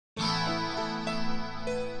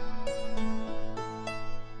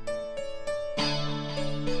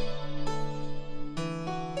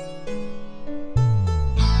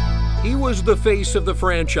was the face of the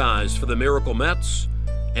franchise for the Miracle Mets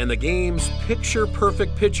and the game's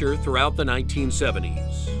picture-perfect pitcher throughout the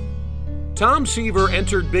 1970s. Tom Seaver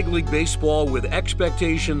entered big league baseball with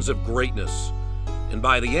expectations of greatness, and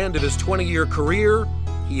by the end of his 20-year career,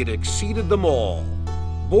 he had exceeded them all.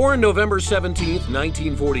 Born November 17,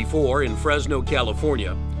 1944 in Fresno,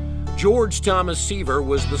 California, George Thomas Seaver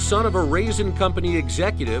was the son of a raisin company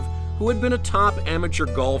executive who had been a top amateur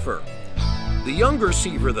golfer. The younger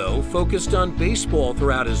Seaver, though, focused on baseball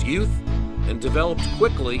throughout his youth and developed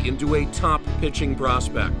quickly into a top pitching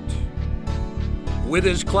prospect. With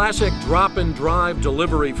his classic drop-and-drive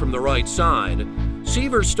delivery from the right side,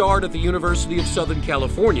 Seaver starred at the University of Southern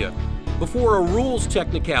California before a rules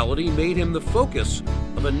technicality made him the focus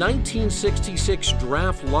of a 1966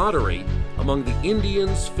 draft lottery among the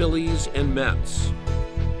Indians, Phillies, and Mets.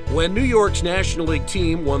 When New York's National League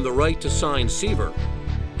team won the right to sign Seaver,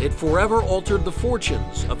 it forever altered the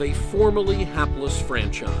fortunes of a formerly hapless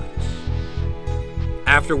franchise.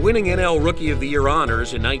 After winning NL Rookie of the Year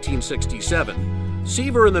honors in 1967,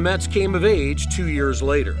 Seaver and the Mets came of age 2 years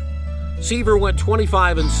later. Seaver went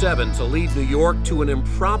 25-7 to lead New York to an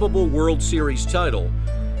improbable World Series title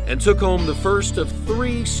and took home the first of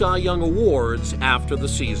 3 Cy Young Awards after the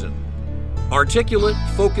season. Articulate,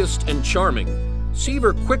 focused, and charming,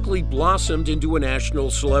 Seaver quickly blossomed into a national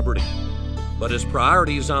celebrity. But his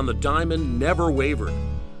priorities on the diamond never wavered.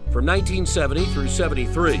 From 1970 through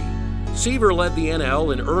 73, Seaver led the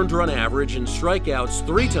NL in earned run average and strikeouts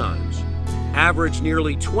 3 times, averaged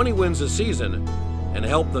nearly 20 wins a season, and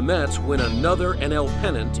helped the Mets win another NL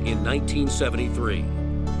pennant in 1973.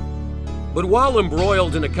 But while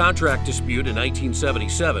embroiled in a contract dispute in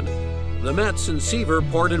 1977, the Mets and Seaver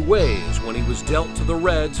parted ways when he was dealt to the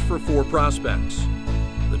Reds for 4 prospects.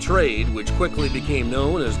 The trade, which quickly became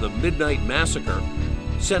known as the Midnight Massacre,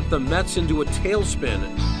 sent the Mets into a tailspin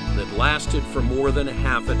that lasted for more than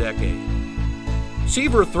half a decade.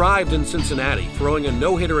 Seaver thrived in Cincinnati, throwing a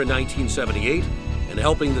no-hitter in 1978 and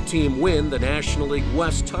helping the team win the National League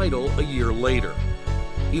West title a year later.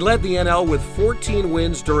 He led the NL with 14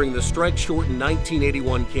 wins during the strike-shortened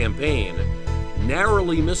 1981 campaign,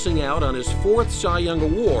 narrowly missing out on his 4th Cy Young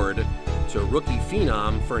Award to rookie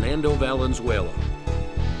phenom Fernando Valenzuela.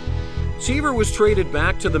 Seaver was traded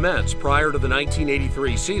back to the Mets prior to the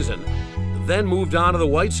 1983 season, then moved on to the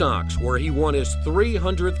White Sox, where he won his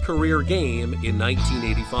 300th career game in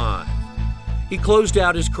 1985. He closed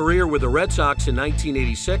out his career with the Red Sox in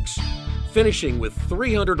 1986, finishing with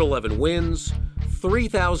 311 wins,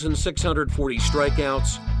 3,640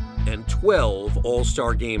 strikeouts, and 12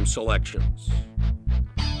 All-Star Game selections.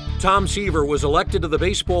 Tom Seaver was elected to the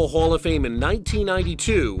Baseball Hall of Fame in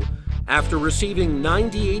 1992 after receiving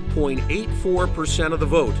 98.84% of the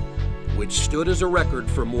vote, which stood as a record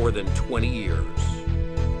for more than 20 years.